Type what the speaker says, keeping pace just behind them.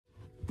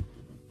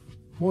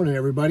Morning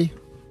everybody,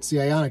 it's the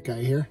Ioniq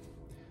guy here.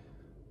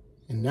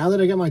 And now that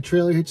I got my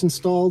trailer hitch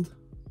installed,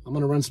 I'm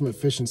going to run some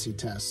efficiency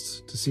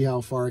tests to see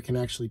how far I can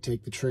actually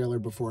take the trailer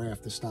before I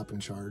have to stop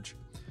and charge.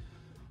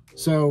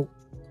 So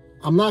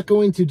I'm not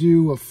going to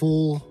do a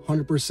full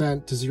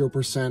 100% to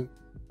 0%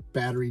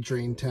 battery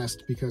drain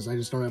test because I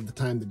just don't have the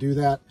time to do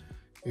that.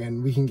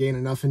 And we can gain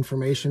enough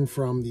information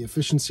from the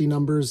efficiency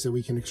numbers that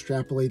we can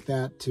extrapolate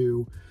that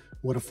to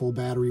what a full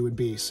battery would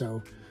be.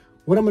 So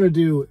what I'm going to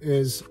do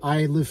is,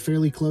 I live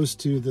fairly close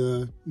to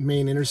the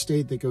main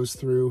interstate that goes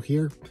through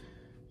here,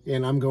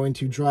 and I'm going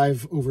to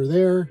drive over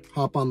there,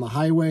 hop on the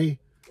highway.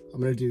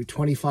 I'm going to do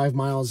 25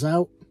 miles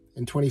out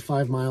and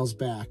 25 miles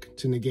back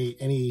to negate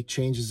any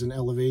changes in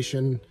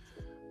elevation.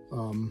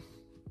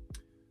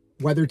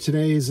 Weather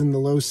today is in the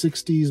low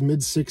 60s, mid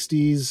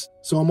 60s.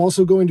 So I'm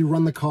also going to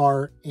run the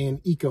car in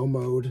eco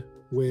mode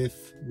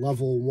with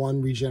level 1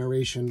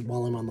 regeneration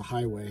while I'm on the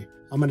highway.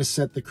 I'm going to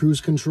set the cruise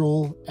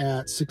control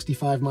at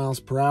 65 miles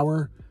per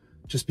hour,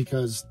 just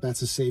because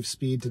that's a safe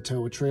speed to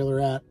tow a trailer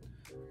at.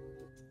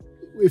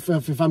 If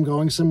I'm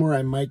going somewhere,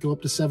 I might go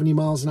up to 70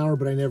 miles an hour,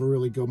 but I never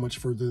really go much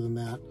further than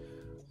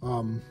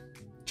that.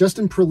 Just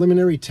in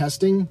preliminary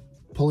testing,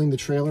 pulling the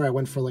trailer, I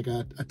went for like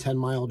a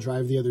 10-mile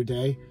drive the other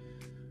day.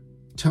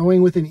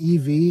 Towing with an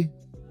EV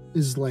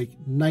is like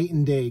night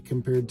and day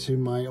compared to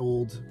my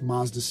old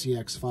Mazda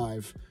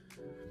CX-5.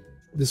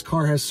 This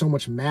car has so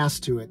much mass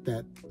to it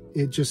that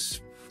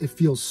it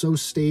feels so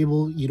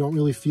stable. You don't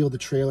really feel the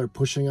trailer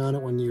pushing on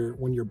it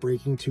when you're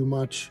braking too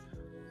much.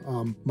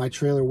 My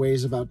trailer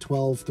weighs about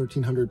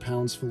 1,300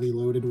 pounds fully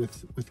loaded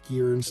with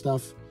gear and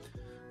stuff.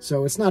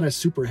 So it's not a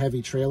super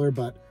heavy trailer,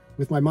 but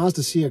with my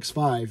Mazda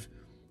CX-5,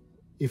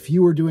 if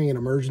you were doing an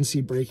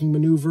emergency braking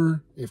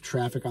maneuver, if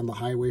traffic on the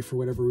highway for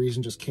whatever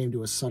reason just came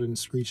to a sudden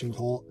screeching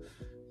halt,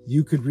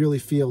 you could really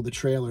feel the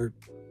trailer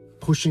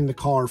pushing the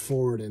car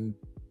forward and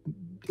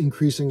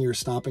increasing your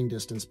stopping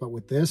distance. But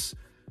with this,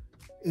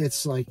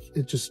 it's like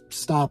it just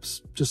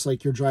stops just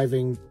like you're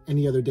driving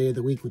any other day of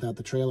the week without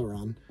the trailer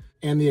on.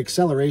 And the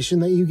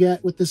acceleration that you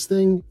get with this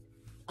thing,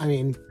 I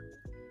mean,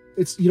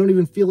 you don't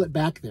even feel it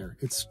back there.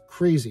 It's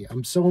crazy.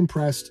 I'm so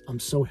impressed. I'm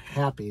so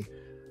happy.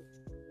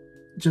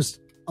 Just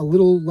a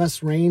little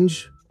less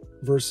range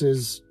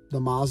versus the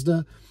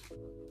Mazda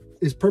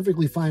is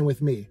perfectly fine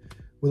with me.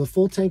 With a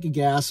full tank of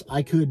gas,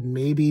 I could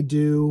maybe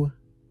do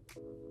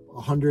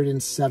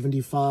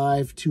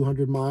 175,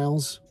 200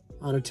 miles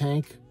on a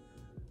tank.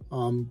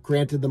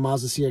 Granted, the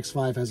Mazda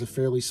CX-5 has a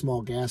fairly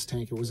small gas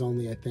tank. It was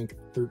only, I think,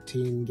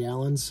 13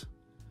 gallons.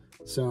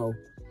 So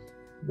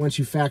once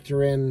you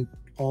factor in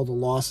all the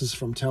losses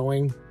from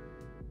towing,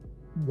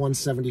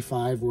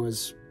 175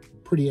 was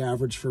pretty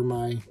average for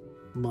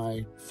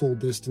my full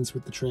distance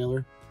with the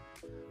trailer.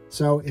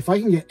 So if I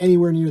can get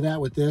anywhere near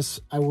that with this,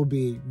 I will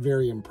be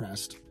very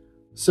impressed.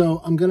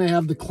 So I'm going to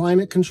have the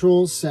climate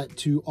control set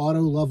to auto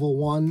level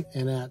 1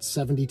 and at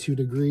 72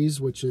 degrees,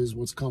 which is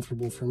what's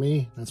comfortable for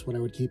me. That's what I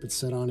would keep it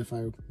set on if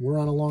I were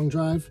on a long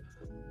drive.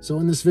 So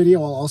in this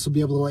video, I'll also be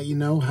able to let you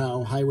know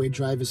how Highway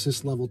Drive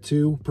Assist Level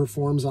 2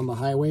 performs on the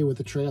highway with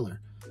a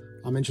trailer.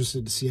 I'm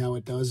interested to see how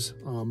it does.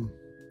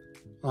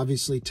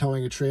 Obviously,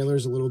 towing a trailer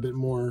is a little bit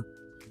more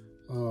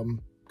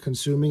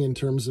consuming in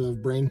terms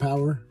of brain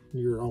power.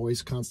 You're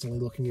always constantly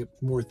looking at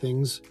more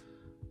things.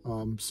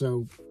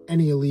 So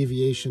any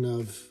alleviation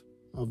of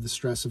the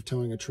stress of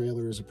towing a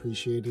trailer is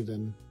appreciated,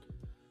 and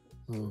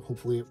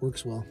hopefully it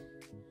works well.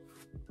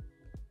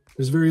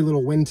 There's very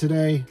little wind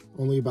today,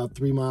 only about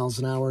 3 miles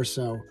an hour,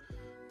 so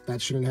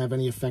that shouldn't have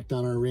any effect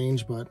on our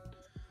range, but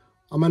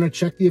I'm going to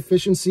check the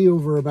efficiency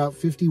over about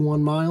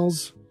 51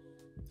 miles,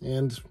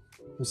 and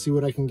we'll see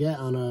what I can get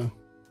on a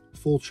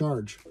full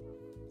charge.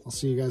 I'll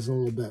see you guys in a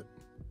little bit.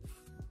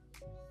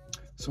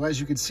 So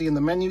as you can see in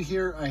the menu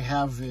here, I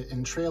have it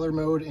in trailer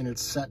mode and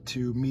it's set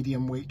to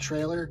medium weight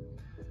trailer,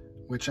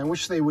 which I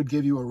wish they would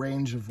give you a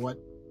range of what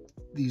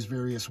these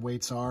various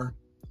weights are.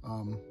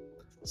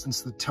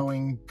 Since the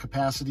towing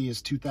capacity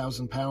is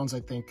 2,000 pounds, I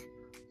think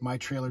my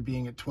trailer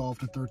being at 12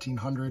 to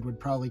 1,300 would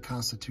probably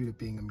constitute it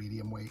being a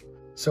medium weight.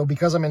 So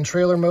because I'm in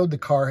trailer mode, the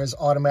car has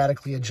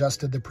automatically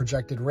adjusted the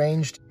projected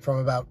range from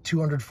about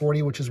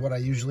 240, which is what I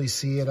usually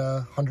see at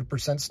a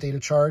 100% state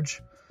of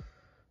charge.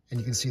 And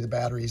you can see the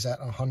battery's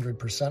at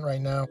 100% right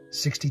now.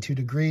 62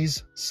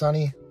 degrees,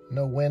 sunny,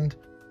 no wind.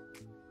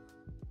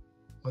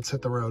 Let's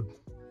hit the road.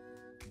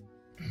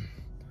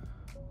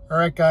 All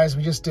right, guys,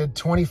 we just did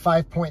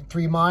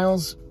 25.3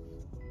 miles.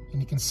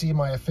 And you can see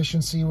my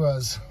efficiency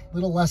was a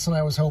little less than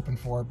I was hoping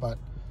for, but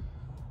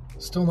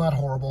still not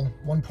horrible.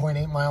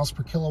 1.8 miles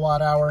per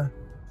kilowatt hour.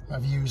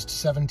 I've used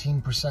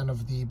 17%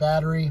 of the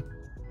battery.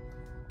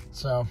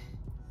 So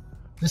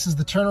this is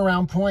the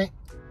turnaround point.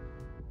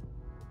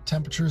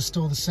 Temperature is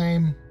still the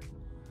same.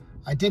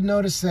 I did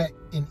notice that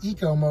in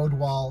eco mode,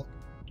 while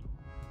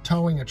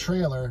towing a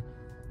trailer,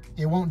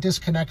 it won't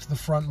disconnect the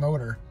front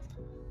motor.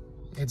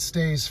 It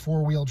stays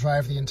four-wheel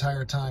drive the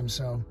entire time,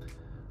 so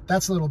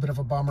that's a little bit of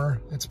a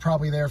bummer. It's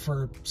probably there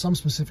for some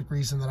specific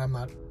reason that I'm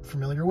not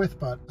familiar with,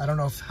 but I don't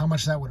know how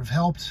much that would have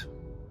helped,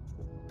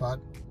 but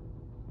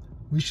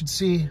we should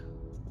see.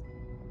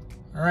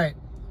 All right,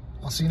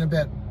 I'll see you in a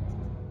bit.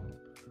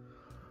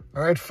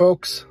 All right,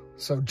 folks,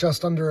 so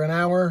just under an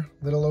hour,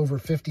 little over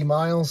 50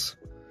 miles,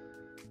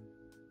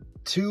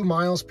 2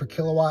 miles per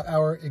kilowatt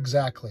hour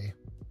exactly.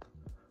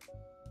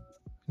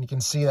 You can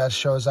see that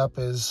shows up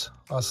as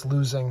us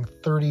losing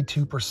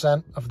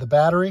 32% of the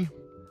battery.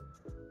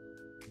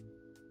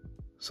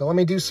 So let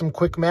me do some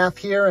quick math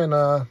here and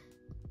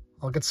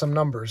I'll get some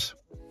numbers.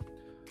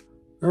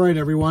 All right,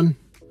 everyone.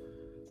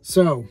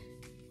 So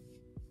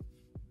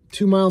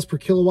 2 miles per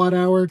kilowatt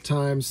hour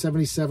times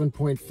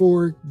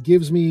 77.4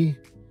 gives me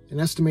an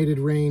estimated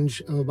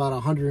range of about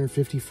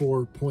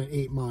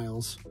 154.8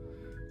 miles.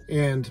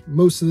 And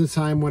most of the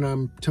time when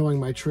I'm towing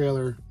my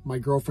trailer, my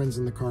girlfriend's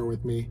in the car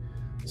with me.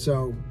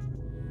 So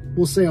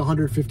we'll say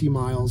 150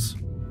 miles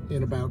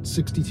in about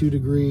 62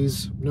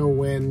 degrees, no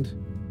wind,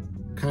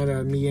 kind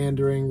of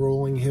meandering,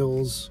 rolling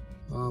hills.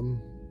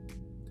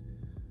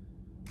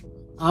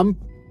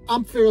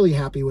 I'm fairly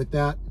happy with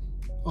that.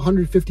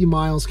 150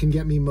 miles can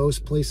get me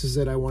most places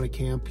that I want to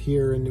camp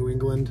here in New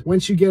England.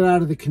 Once you get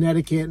out of the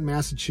Connecticut and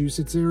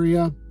Massachusetts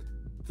area,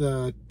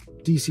 the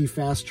DC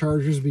fast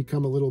chargers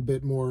become a little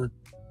bit more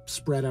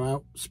spread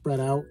out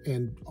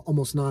and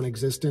almost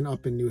non-existent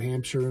up in New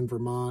Hampshire and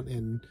Vermont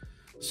and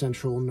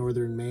central and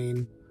northern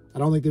Maine. I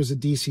don't think there's a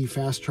DC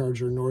fast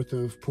charger north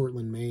of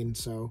Portland, Maine,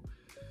 so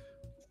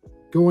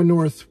going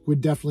north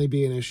would definitely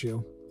be an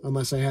issue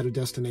unless I had a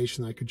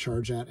destination I could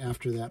charge at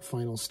after that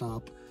final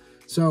stop.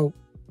 So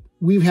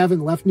we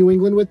haven't left New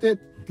England with it.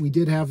 We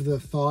did have the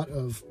thought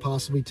of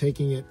possibly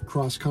taking it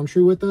cross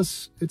country with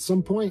us at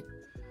some point.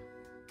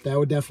 That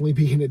would definitely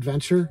be an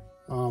adventure.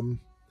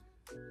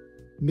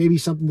 Maybe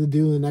something to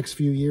do in the next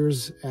few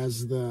years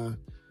as the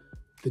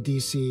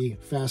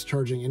DC fast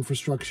charging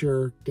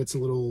infrastructure gets a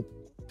little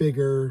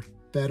bigger,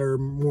 better,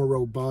 more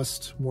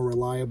robust, more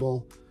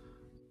reliable.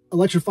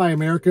 Electrify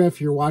America,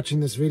 if you're watching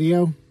this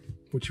video,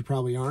 which you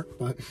probably aren't,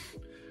 but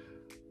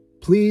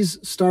please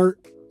start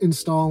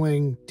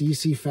installing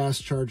DC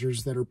fast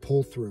chargers that are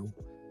pull-through.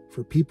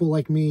 For people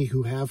like me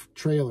who have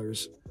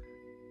trailers,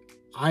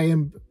 I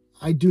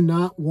do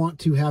not want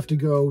to have to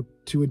go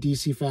to a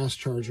DC fast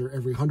charger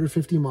every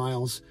 150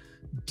 miles,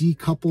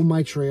 decouple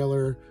my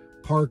trailer,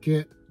 park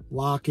it,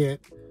 lock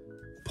it,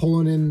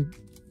 pull it in,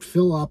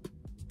 fill up,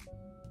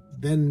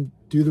 then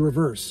do the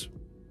reverse,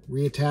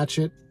 reattach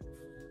it.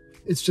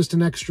 It's just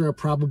an extra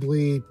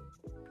probably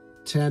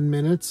 10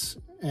 minutes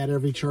at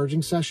every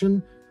charging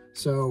session.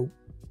 So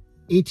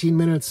 18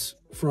 minutes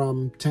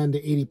from 10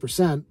 to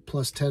 80%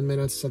 plus 10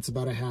 minutes, that's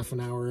about a half an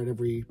hour at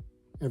every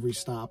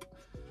stop.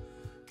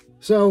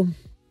 So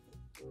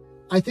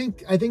I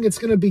think it's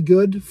going to be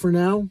good for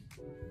now,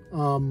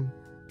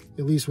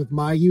 at least with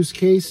my use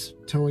case,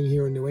 towing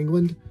here in New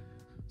England.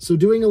 So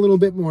doing a little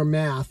bit more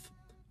math,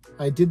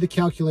 I did the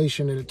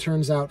calculation and it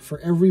turns out for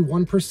every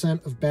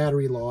 1% of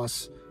battery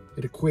loss,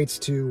 it equates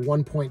to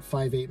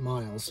 1.58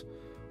 miles.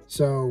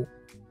 So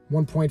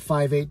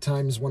 1.58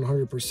 times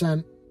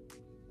 100%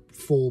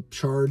 full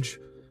charge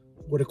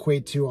would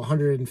equate to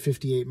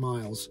 158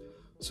 miles.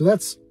 So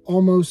that's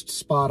almost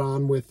spot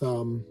on with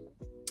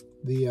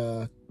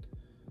the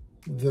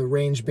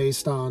range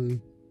based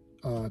on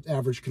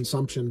average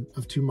consumption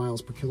of 2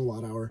 miles per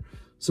kilowatt hour.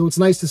 So it's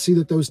nice to see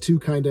that those two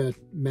kind of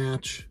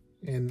match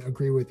and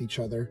agree with each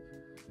other.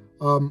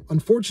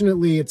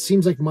 Unfortunately, it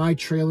seems like my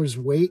trailer's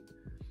weight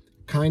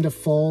kind of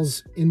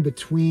falls in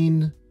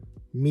between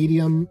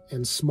medium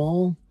and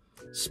small.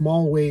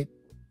 Small weight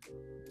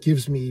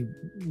gives me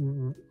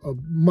a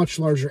much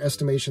larger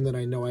estimation than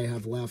I know I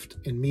have left,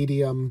 and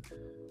medium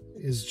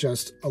is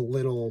just a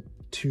little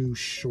too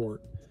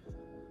short.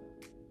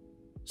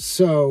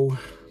 So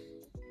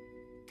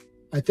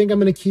I think I'm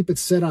going to keep it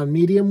set on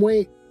medium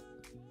weight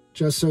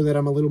just so that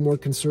I'm a little more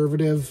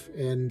conservative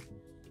and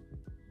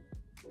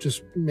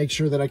just make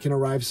sure that I can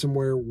arrive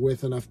somewhere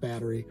with enough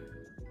battery.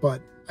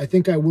 But I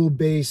think I will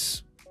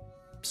base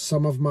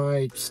some of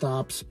my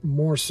stops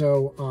more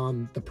so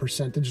on the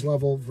percentage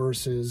level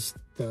versus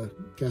the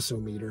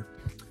guessometer.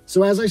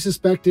 So as I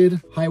suspected,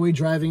 highway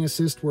driving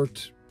assist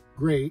worked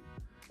great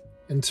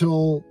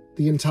until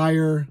the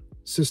entire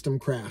system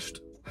crashed.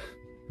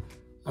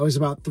 I was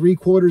about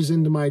 3/4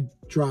 into my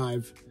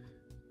drive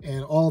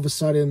and all of a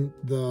sudden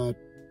the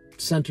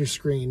center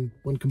screen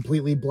went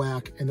completely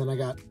black, and then I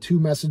got 2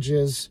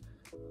 messages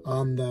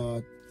on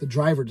the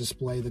driver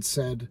display that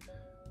said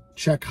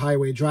check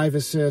highway drive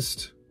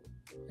assist,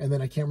 and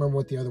then I can't remember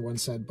what the other one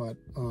said, but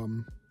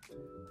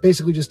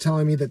basically just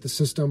telling me that the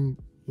system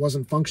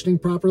wasn't functioning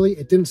properly.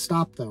 It didn't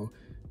stop though.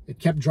 It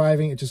kept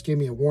driving. It just gave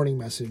me a warning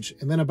message.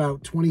 And then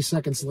about 20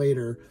 seconds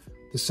later,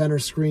 the center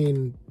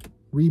screen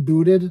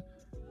rebooted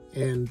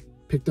and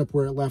picked up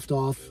where it left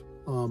off.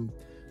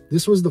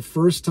 This was the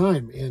first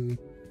time in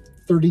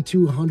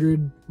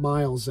 3,200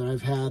 miles that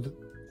I've had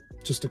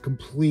just a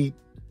complete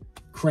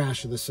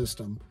crash of the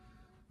system.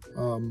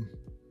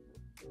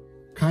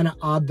 Kind of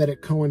odd that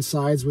it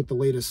coincides with the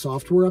latest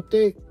software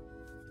update.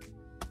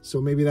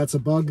 So maybe that's a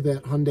bug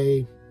that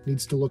Hyundai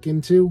needs to look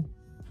into.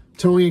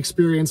 Towing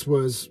experience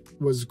was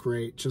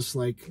great, just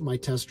like my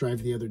test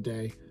drive the other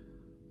day.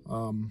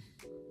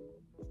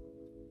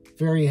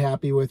 Very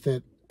happy with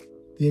it.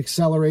 The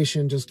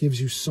acceleration just gives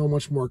you so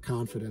much more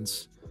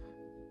confidence.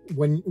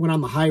 When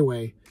on the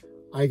highway,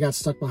 I got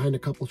stuck behind a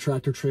couple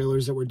tractor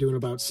trailers that were doing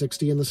about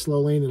 60 in the slow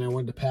lane, and I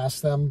wanted to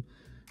pass them.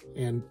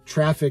 And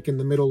traffic in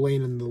the middle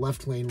lane and the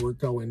left lane were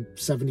going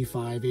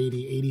 75,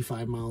 80,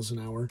 85 miles an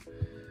hour.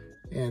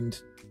 And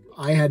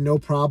I had no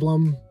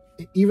problem,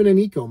 even in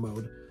eco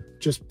mode,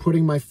 just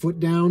putting my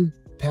foot down,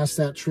 past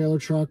that trailer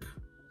truck,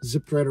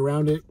 zipped right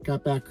around it,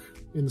 got back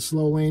in the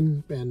slow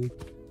lane, and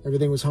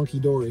everything was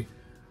hunky-dory.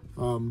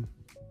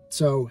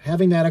 So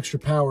having that extra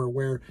power,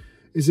 where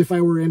as if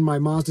I were in my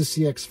Mazda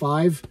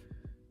CX-5,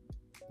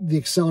 the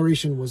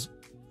acceleration was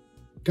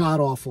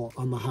god-awful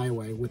on the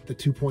highway with the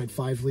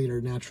 2.5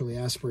 liter naturally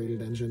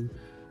aspirated engine.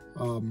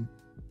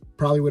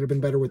 Probably would have been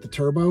better with the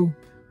turbo,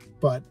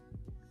 but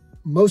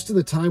most of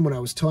the time when I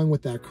was towing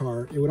with that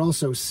car, it would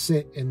also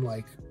sit in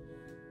like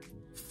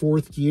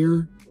 4th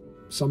gear.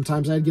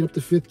 Sometimes I'd get up to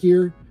 5th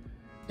gear,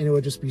 and it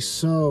would just be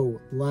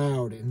so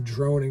loud and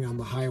droning on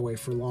the highway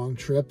for long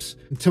trips.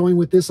 And towing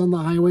with this on the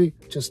highway,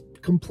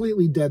 just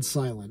completely dead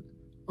silent.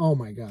 Oh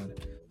my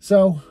God.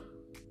 So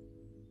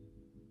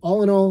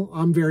all in all,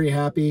 I'm very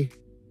happy.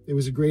 It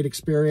was a great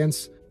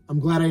experience. I'm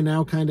glad I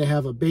now kind of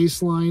have a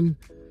baseline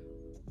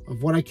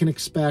of what I can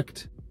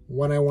expect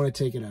when I want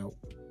to take it out.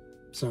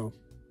 So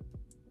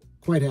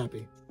quite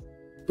happy.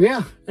 But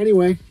yeah,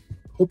 anyway,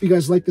 hope you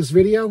guys liked this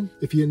video.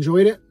 If you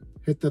enjoyed it,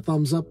 hit the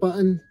thumbs up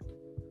button.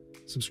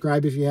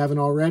 Subscribe if you haven't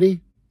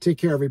already. Take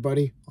care,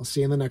 everybody. I'll see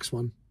you in the next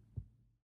one.